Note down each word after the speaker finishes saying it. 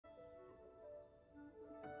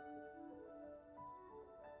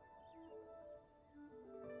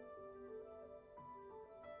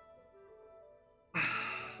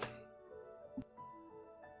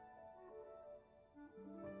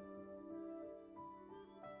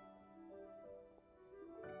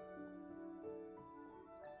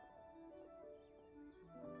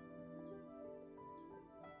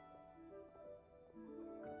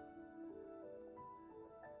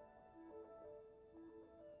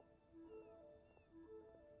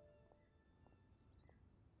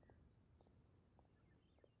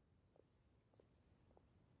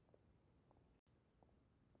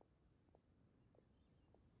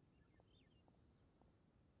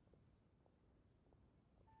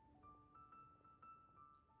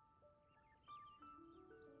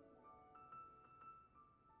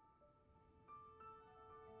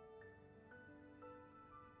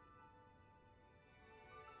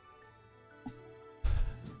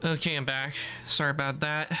Okay, I'm back. Sorry about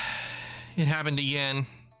that. It happened again.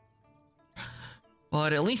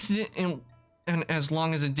 But at least it didn't, and as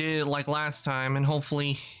long as it did like last time, and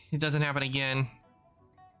hopefully it doesn't happen again.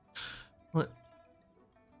 Let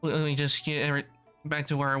me just get back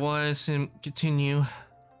to where I was and continue.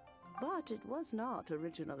 But it was not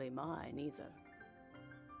originally mine either.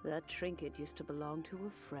 That trinket used to belong to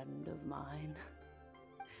a friend of mine.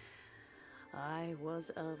 I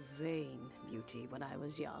was a vain beauty when I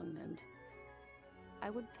was young, and I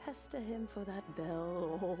would pester him for that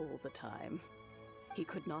bell all the time. He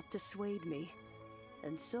could not dissuade me,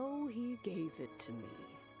 and so he gave it to me.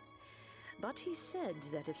 But he said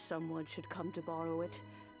that if someone should come to borrow it,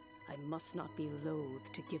 I must not be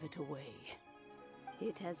loath to give it away.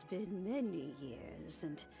 It has been many years,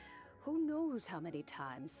 and who knows how many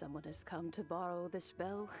times someone has come to borrow this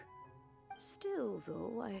bell. Still,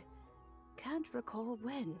 though, I can't recall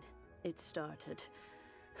when it started.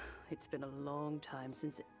 It's been a long time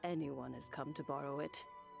since anyone has come to borrow it.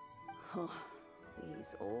 Oh,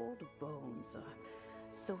 these old bones are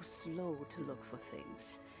so slow to look for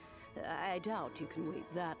things. I doubt you can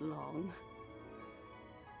wait that long.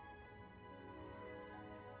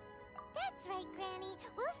 That's right, Granny.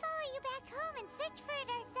 We'll follow you back home and search for it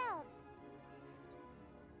ourselves.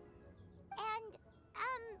 And,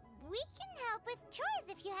 we can help with chores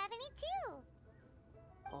if you have any too.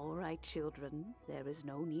 All right, children. There is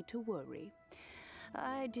no need to worry.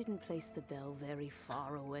 I didn't place the bell very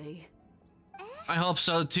far away. I hope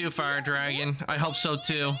so too, Fire Dragon. I hope so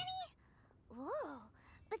too. Whoa,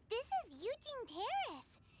 but this is Eugene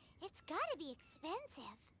Terrace. It's gotta be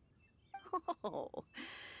expensive. Oh,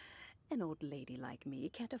 an old lady like me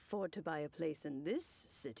can't afford to buy a place in this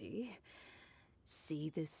city. See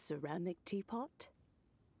this ceramic teapot?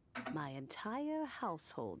 My entire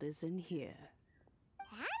household is in here.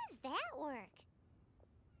 How does that work?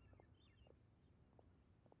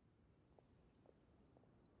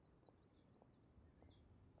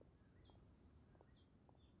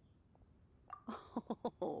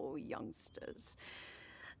 Oh, youngsters.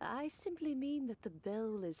 I simply mean that the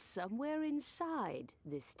bell is somewhere inside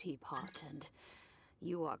this teapot, and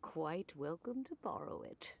you are quite welcome to borrow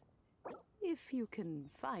it. If you can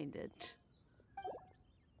find it.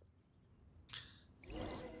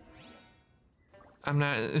 I'm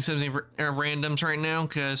not accepting randoms right now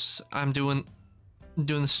because I'm doing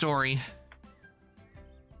the story.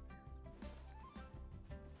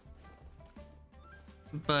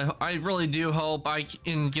 But I really do hope I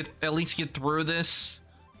can at least get through this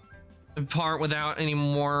part without any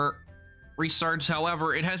more restarts.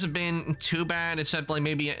 However, it hasn't been too bad, except like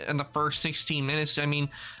maybe in the first 16 minutes. I mean,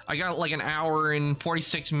 I got like an hour and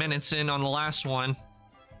 46 minutes in on the last one.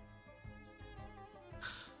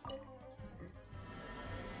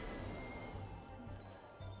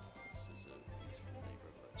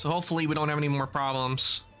 So hopefully we don't have any more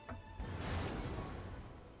problems.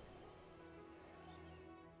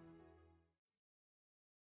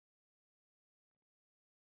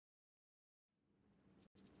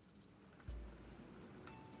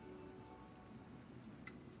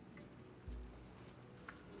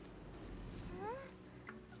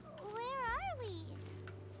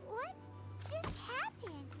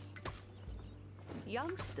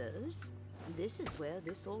 Youngsters, this is where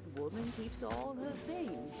this old woman keeps all her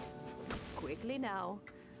things. Quickly now,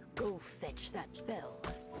 go fetch that bell.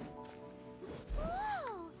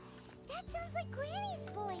 Whoa! That sounds like Granny's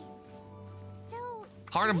voice. So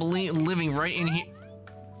Hard to believe living right in here,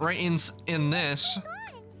 right in this.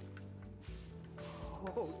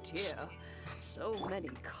 Oh dear, so many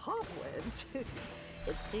cobwebs.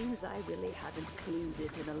 It seems I really haven't cleaned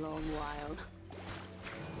it in a long while.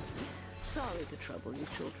 Sorry to trouble you,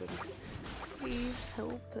 children. Please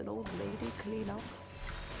help an old lady clean up.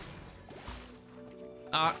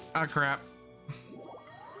 Crap.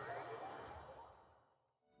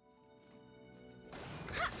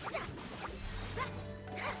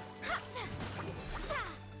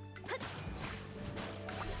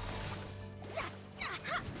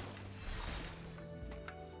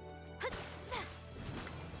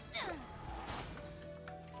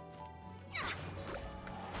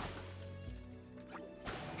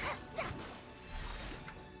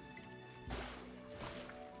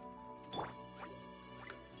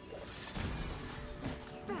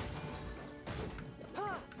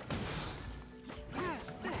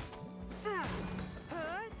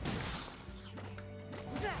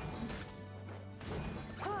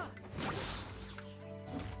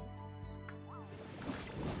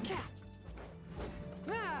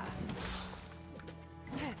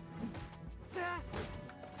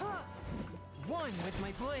 With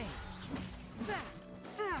my blade.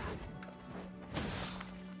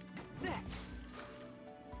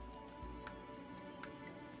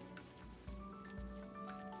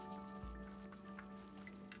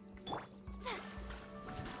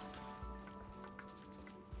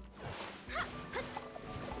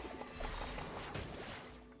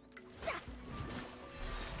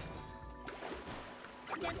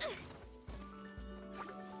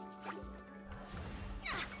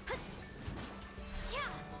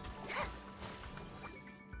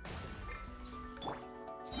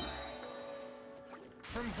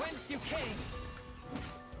 From whence you came.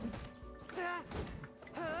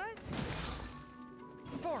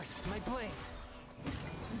 Forth, my blade.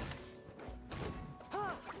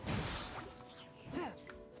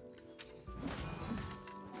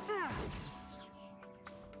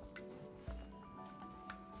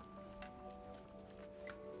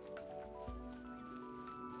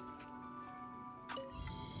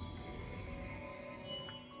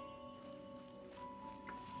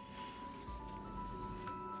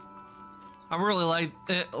 I really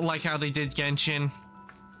like how they did Genshin.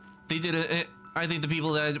 They did it. I think the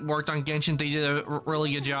people that worked on Genshin, they did a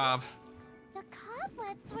really good job. The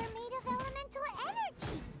cobwebs were made of elemental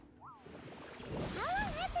energy. How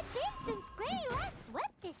long has it been since Granny last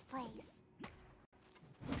swept this place?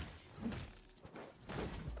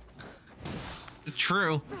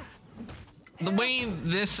 True. The way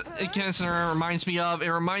this kind of scenario reminds me of, it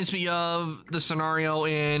reminds me of the scenario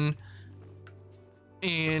in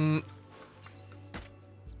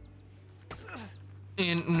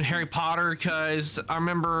Harry Potter, because I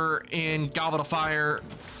remember in Goblet of Fire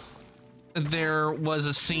there was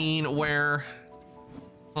a scene where,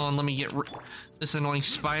 hold on, let me get this annoying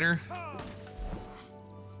spider.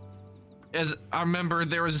 As I remember,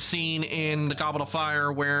 there was a scene in the Goblet of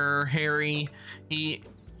Fire where Harry,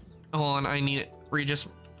 hold on, I need to readjust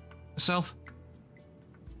myself.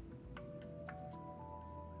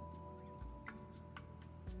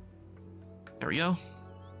 There we go.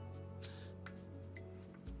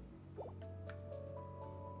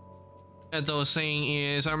 As I was saying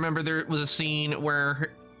is, I remember there was a scene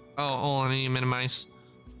where, oh, hold on, I need to minimize.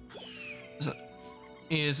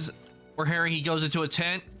 Is where Harry, he goes into a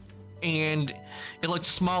tent and it looked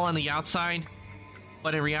small on the outside,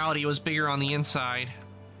 but in reality it was bigger on the inside.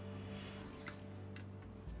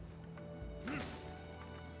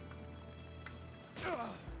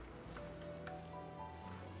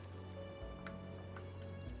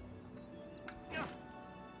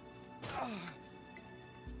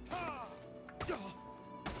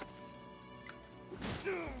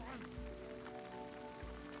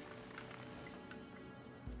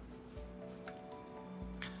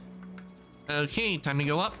 Okay, time to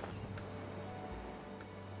go up.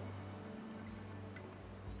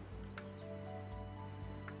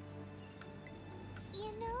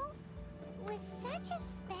 You know, with such a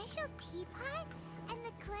special teapot and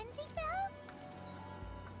the cleansing bell,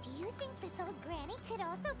 do you think this old granny could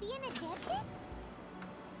also be an adeptus?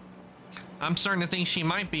 I'm starting to think she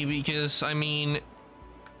might be, because I mean,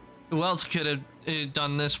 who else could have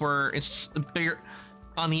done this where it's bigger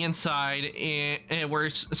on the inside and where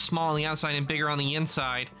it's small on the outside and bigger on the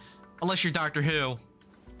inside, unless you're Doctor Who,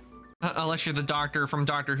 unless you're the Doctor from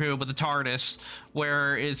Doctor Who, but the TARDIS,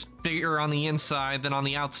 where it's bigger on the inside than on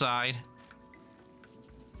the outside.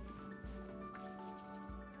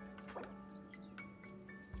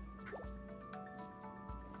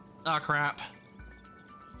 Ah, crap,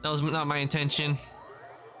 that was not my intention.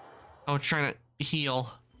 I was trying to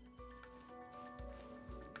heal.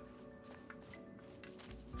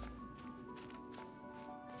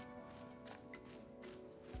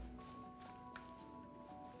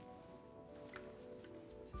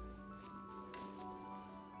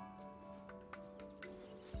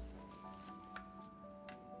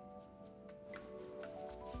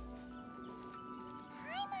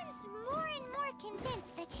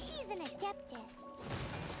 Convinced that she's an adeptus.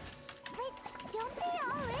 But don't they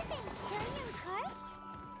all live in Chilian Karst?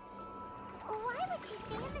 Why would she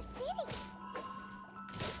stay in the city?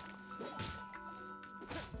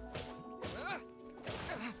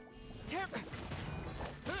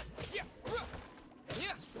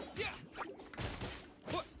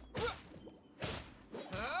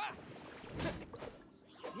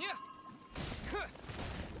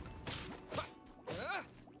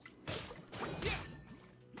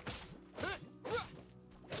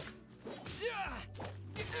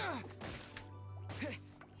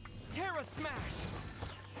 Terra Smash!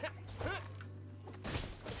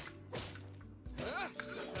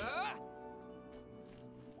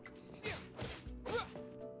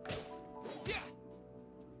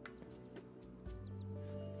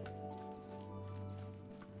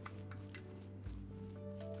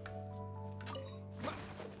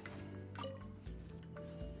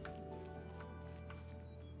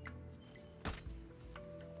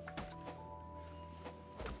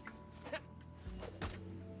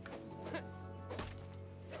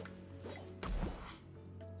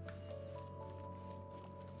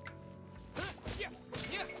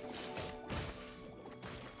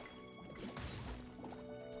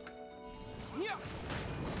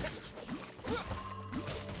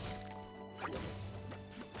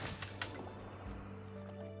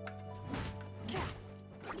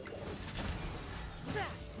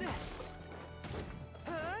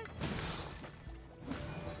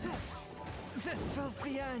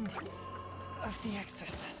 end of The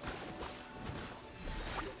Exorcist.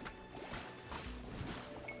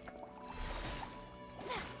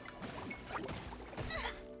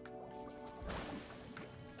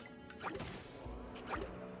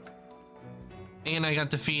 And I got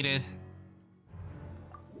defeated.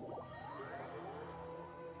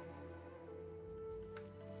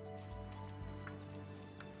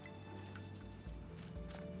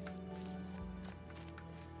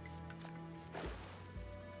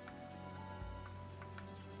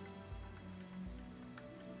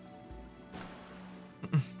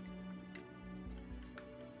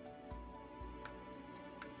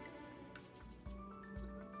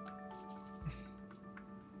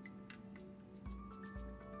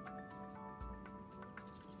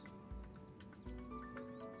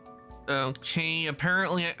 Okay,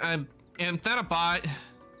 apparently am that a bot?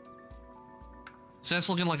 So that's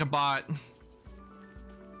looking like a bot.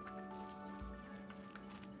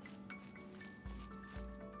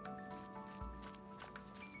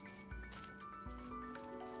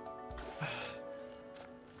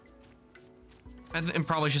 I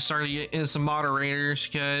probably should start in some moderators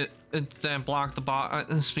then block the bot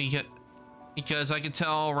and speak it, because I could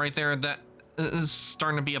tell right there that it's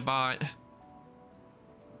starting to be a bot.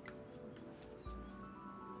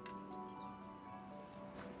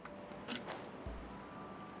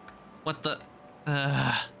 What the?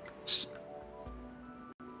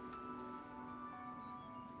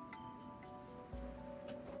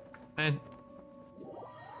 And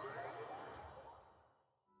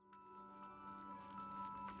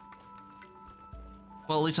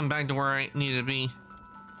well, at least I'm back to where I need to be.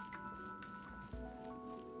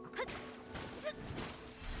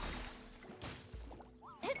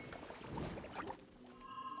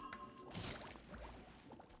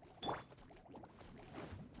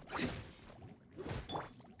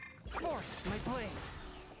 Fourth, my blade.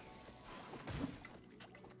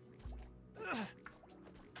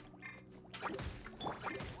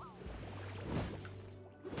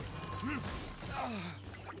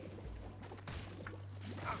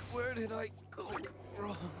 Where did I go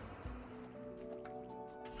wrong?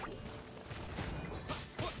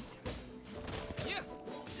 Yeah.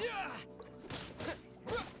 Yeah.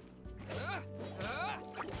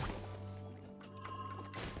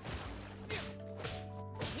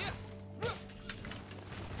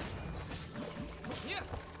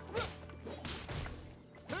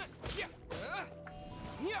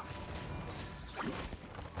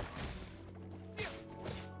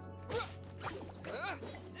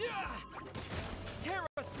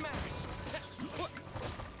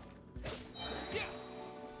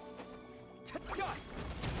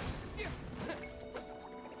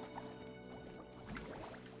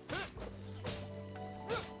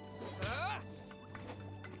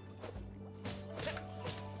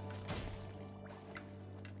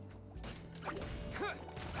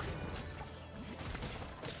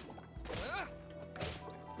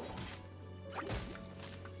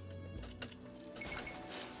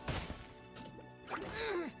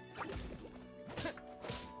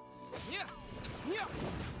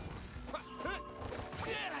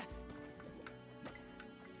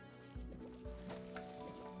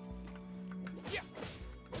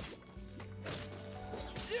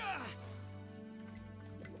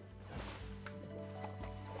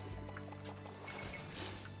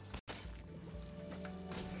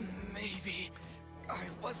 Maybe I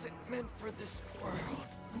wasn't meant for this world.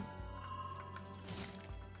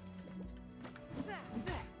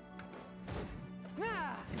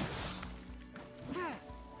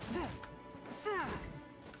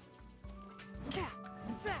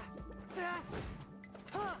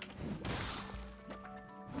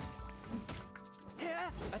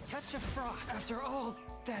 A touch of frost after all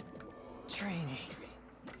that training.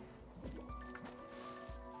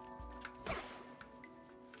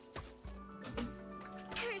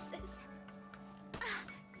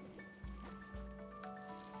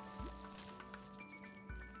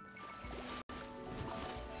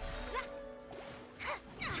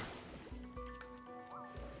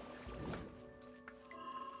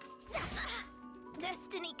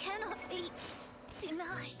 Destiny cannot be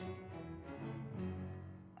denied.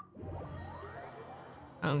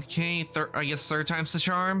 Okay, I guess third time's the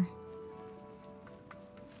charm.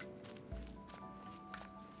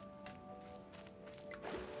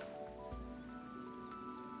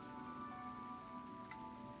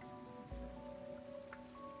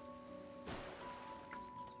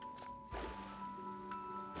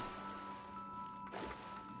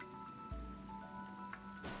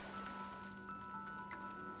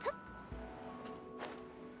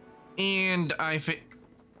 And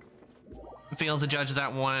failed to judge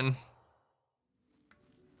that one.